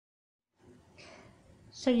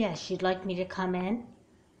So yes, you'd like me to come in?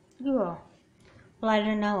 Yeah. Well, I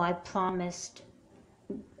don't know. I promised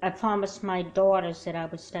my daughters that I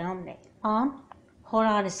would stay home today. Hold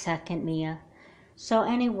on a second, Mia. So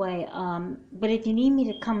anyway, but if you need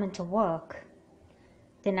me to come into work,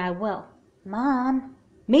 then I will. Mom,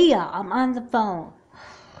 Mia, I'm on the phone.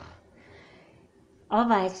 All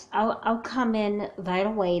right, I'll come in right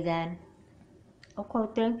away then.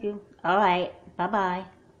 Okay, thank you. All right, bye-bye.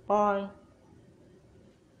 Bye.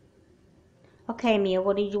 Okay, Mia,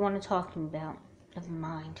 what did you want to talk to me about? Never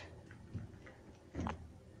mind.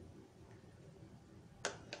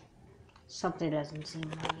 Something doesn't seem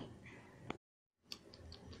right.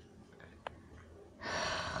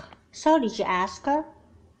 So, did you ask her?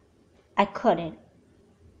 I couldn't.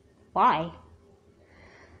 Why?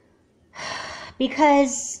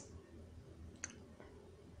 Because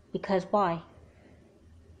why?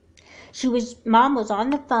 Mom was on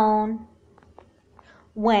the phone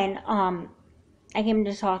when, I came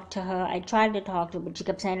to talk to her. I tried to talk to her, but she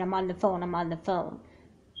kept saying, I'm on the phone, I'm on the phone.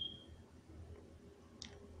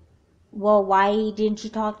 Well, why didn't you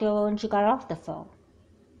talk to her when she got off the phone?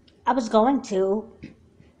 I was going to,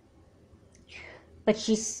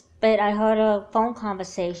 but I heard a phone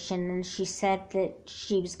conversation and she said that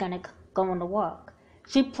she was going to go into work.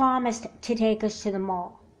 She promised to take us to the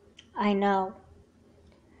mall. I know.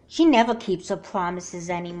 She never keeps her promises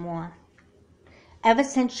anymore. Ever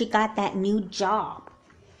since she got that new job.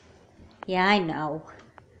 Yeah, I know.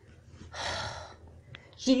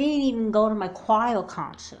 She didn't even go to my choir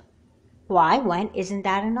concert. Well, I went. Isn't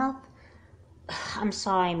that enough? I'm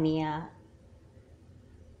sorry, Mia.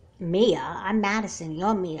 Mia? I'm Madison.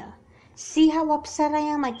 You're Mia. See how upset I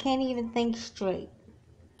am? I can't even think straight.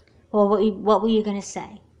 Well, what were you going to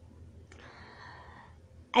say?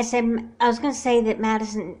 I was going to say that,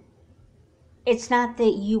 Madison, it's not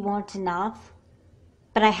that you weren't enough,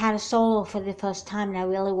 but I had a solo for the first time and I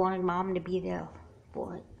really wanted Mom to be there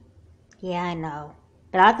for it. Yeah, I know.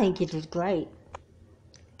 But I think you did great.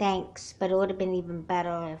 Thanks, but it would have been even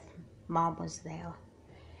better if Mom was there.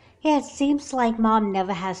 Yeah, it seems like Mom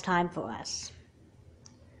never has time for us.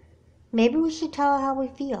 Maybe we should tell her how we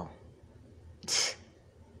feel.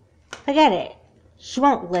 Forget it. She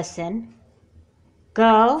won't listen.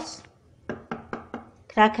 Girls,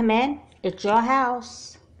 can I come in? It's your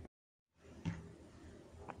house.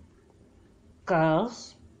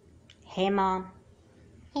 Girls. Hey, Mom.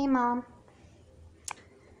 Hey, Mom.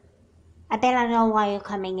 I bet I know why you're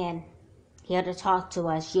coming in. Here to talk to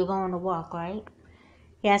us. You're going to work, right?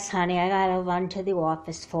 Yes, honey, I gotta run to the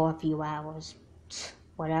office for a few hours.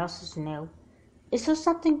 What else is new? Is there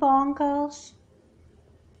something wrong, girls?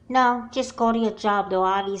 No, just go to your job, though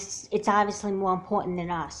it's obviously more important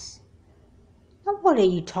than us. Now, what are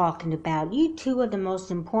you talking about? You two are the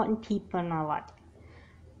most important people in our life.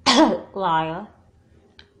 Liar.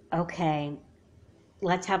 Okay,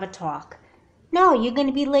 let's have a talk. No, you're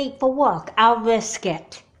gonna be late for work. I'll risk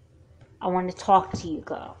it. I want to talk to you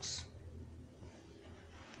girls.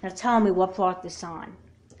 Now tell me what brought this on.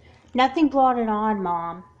 Nothing brought it on,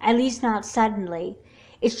 Mom. At least not suddenly.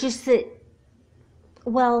 It's just that,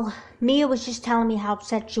 well, Mia was just telling me how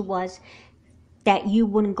upset she was that you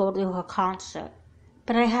wouldn't go to her concert.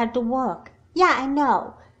 But I had to work. Yeah, I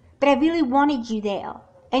know. But I really wanted you there.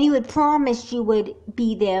 And you had promised you would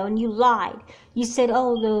be there, and you lied. You said,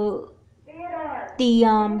 oh,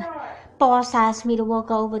 the boss asked me to work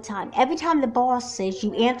overtime. Every time the boss says,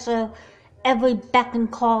 you answer every beck and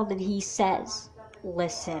call that he says.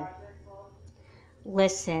 Listen,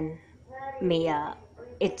 Mia.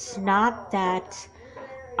 It's not that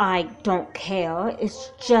I don't care.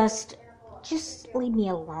 It's just leave me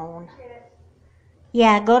alone.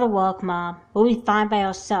 Yeah, go to work, Mom. We'll be fine by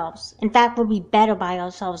ourselves. In fact, we'll be better by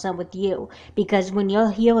ourselves than with you. Because when you're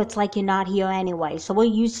here, it's like you're not here anyway. So we're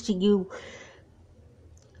used to you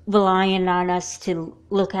relying on us to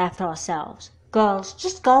look after ourselves. Girls,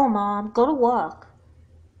 just go, Mom. Go to work.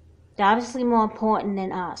 They're obviously more important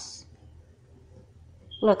than us.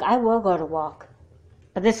 Look, I will go to work.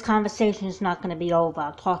 But this conversation is not going to be over.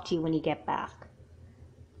 I'll talk to you when you get back.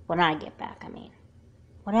 When I get back, I mean.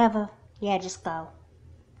 Whatever. Yeah, just go.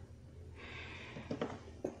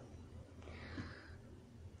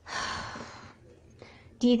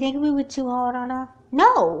 Do you think we were too hard on her?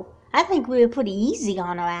 No, I think we were pretty easy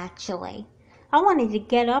on her, actually. I wanted to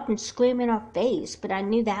get up and scream in her face, but I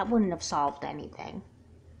knew that wouldn't have solved anything.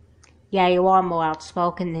 Yeah, you are more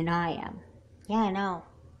outspoken than I am. Yeah, I know.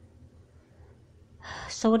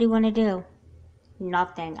 So what do you want to do?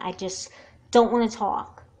 Nothing. I just don't want to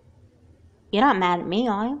talk. You're not mad at me,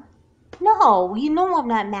 are you? No, you know I'm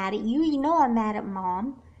not mad at you. You know I'm mad at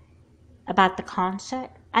Mom. About the concert?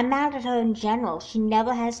 I'm mad at her in general. She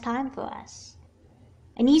never has time for us.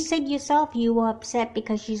 And you said yourself you were upset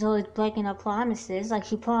because she's always breaking her promises, like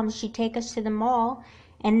she promised she'd take us to the mall,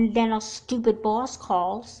 and then our stupid boss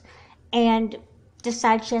calls and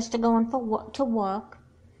decides she has to go in to work.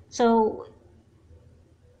 So,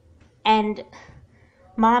 and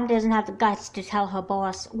Mom doesn't have the guts to tell her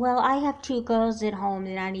boss, well, I have 2 girls at home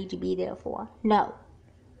that I need to be there for. No.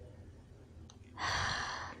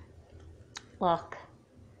 Look,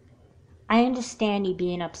 I understand you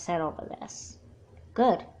being upset over this.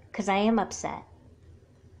 Good, because I am upset.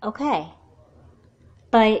 Okay.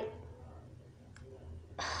 But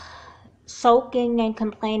sulking and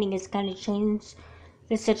complaining is going to change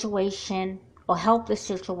the situation or help the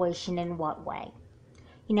situation in what way?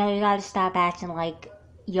 You know, you got to stop acting like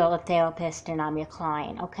you're a therapist and I'm your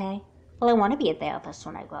client, okay? Well, I want to be a therapist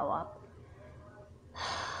when I grow up.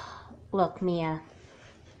 Look, Mia,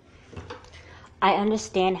 I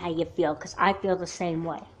understand how you feel because I feel the same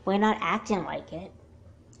way. We're not acting like it.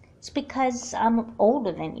 It's because I'm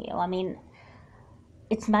older than you. I mean,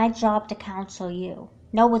 it's my job to counsel you.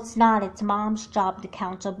 No, it's not. It's Mom's job to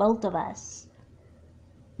counsel both of us.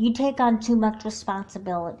 You take on too much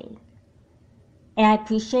responsibility. And I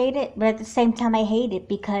appreciate it, but at the same time I hate it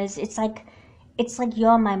because it's like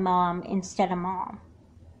you're my mom instead of Mom.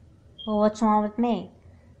 Well, what's wrong with me?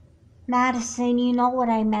 Madison, you know what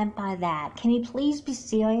I meant by that. Can you please be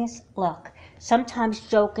serious? Look, sometimes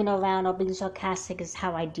joking around or being sarcastic is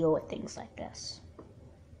how I deal with things like this.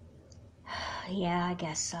 Yeah, I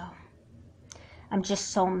guess so. I'm just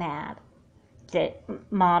so mad that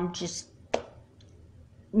Mom just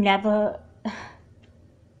never...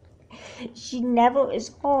 She never is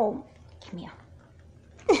home. Come here.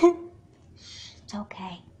 It's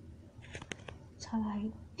okay. It's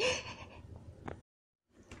alright.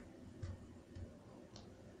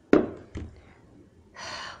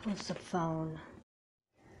 Where's the phone?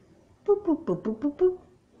 Boop, boop, boop, boop, boop,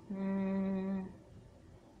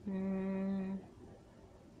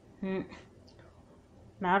 boop.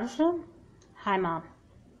 Madison? Hi, Mom.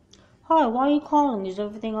 Hi, why are you calling? Is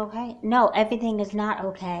everything okay? No, everything is not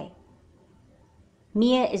okay.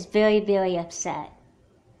 Mia is very, very upset.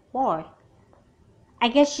 Why? I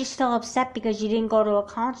guess she's still upset because you didn't go to a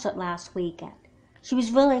concert last weekend. She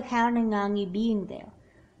was really counting on you being there.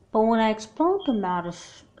 But when I explained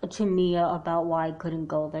to Mia about why I couldn't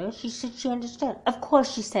go there, she said she understood. Of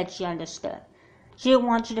course she said she understood. She didn't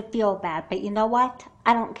want you to feel bad, but you know what?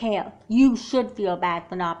 I don't care. You should feel bad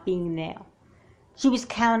for not being there. She was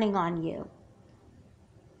counting on you.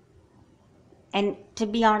 And to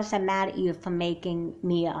be honest, I'm mad at you for making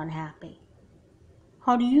Mia unhappy.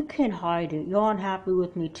 Honey, you can't hide it. You're unhappy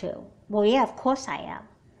with me too. Well, yeah, of course I am.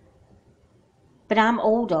 But I'm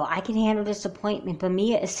older. I can handle disappointment. But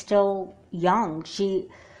Mia is still young.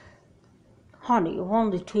 Honey, you're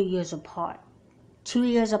only 2 years apart. 2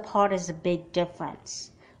 years apart is a big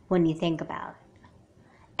difference when you think about it.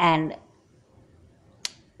 And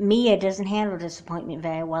Mia doesn't handle disappointment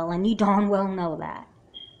very well, and you darn well know that.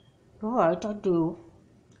 All right, I do.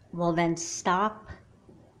 Well, then stop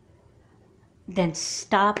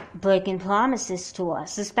breaking promises to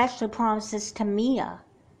us, especially promises to Mia.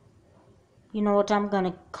 You know what, I'm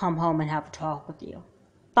gonna come home and have a talk with you.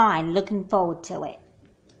 Fine, looking forward to it.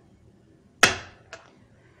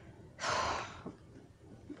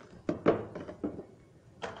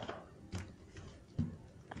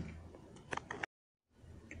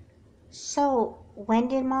 So, when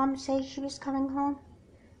did Mom say she was coming home?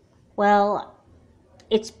 Well,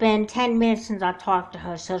 it's been 10 minutes since I talked to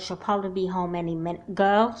her, so she'll probably be home any minute.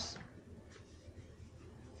 Girls,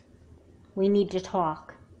 we need to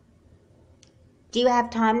talk. Do you have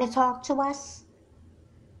time to talk to us?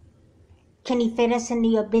 Can you fit us into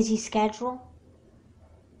your busy schedule?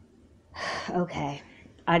 Okay,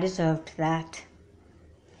 I deserved that.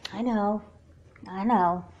 I know.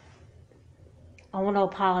 I want to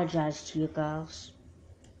apologize to you girls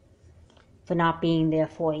for not being there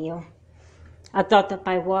for you. I thought that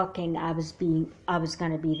by working, I was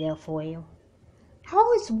going to be there for you.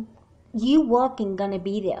 How is you working going to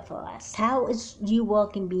be there for us? How is you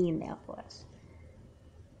working being there for us?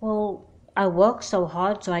 Well, I work so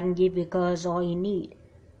hard so I can give you girls all you need.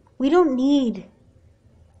 We don't need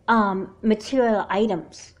material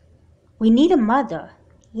items. We need a mother.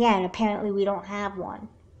 Yeah, and apparently we don't have one.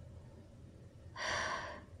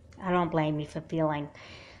 I don't blame you for feeling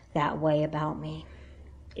that way about me.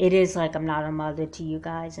 It is like I'm not a mother to you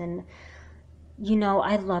guys, and you know,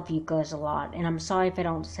 I love you girls a lot, and I'm sorry if I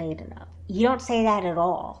don't say it enough. You don't say that at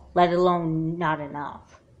all, let alone not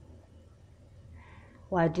enough.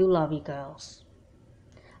 Well, I do love you girls.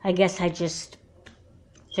 I guess I just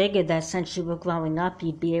figured that since you were growing up,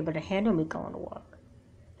 you'd be able to handle me going to work.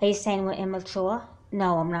 Are you saying we're immature?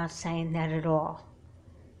 No, I'm not saying that at all.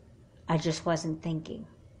 I just wasn't thinking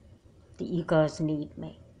that you girls need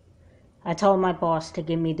me. I told my boss to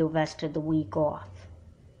give me the rest of the week off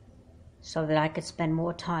so that I could spend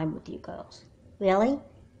more time with you girls. Really?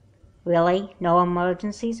 Really? No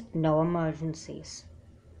emergencies? No emergencies.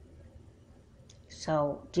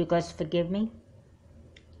 So, do you guys forgive me?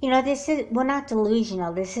 We're not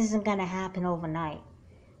delusional. This isn't going to happen overnight.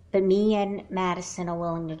 But me and Madison are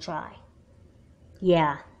willing to try.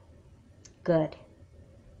 Yeah. Good.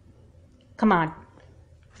 Come on.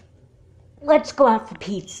 Let's go out for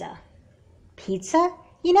pizza. Pizza?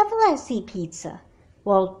 You never let us eat pizza.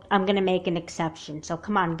 Well, I'm going to make an exception. So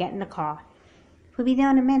come on, get in the car. We'll be there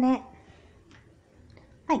in a minute.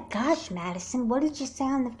 My gosh, Madison, what did you say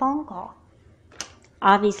on the phone call?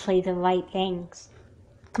 Obviously the right things.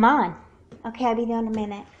 Come on. Okay, I'll be there in a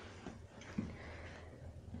minute.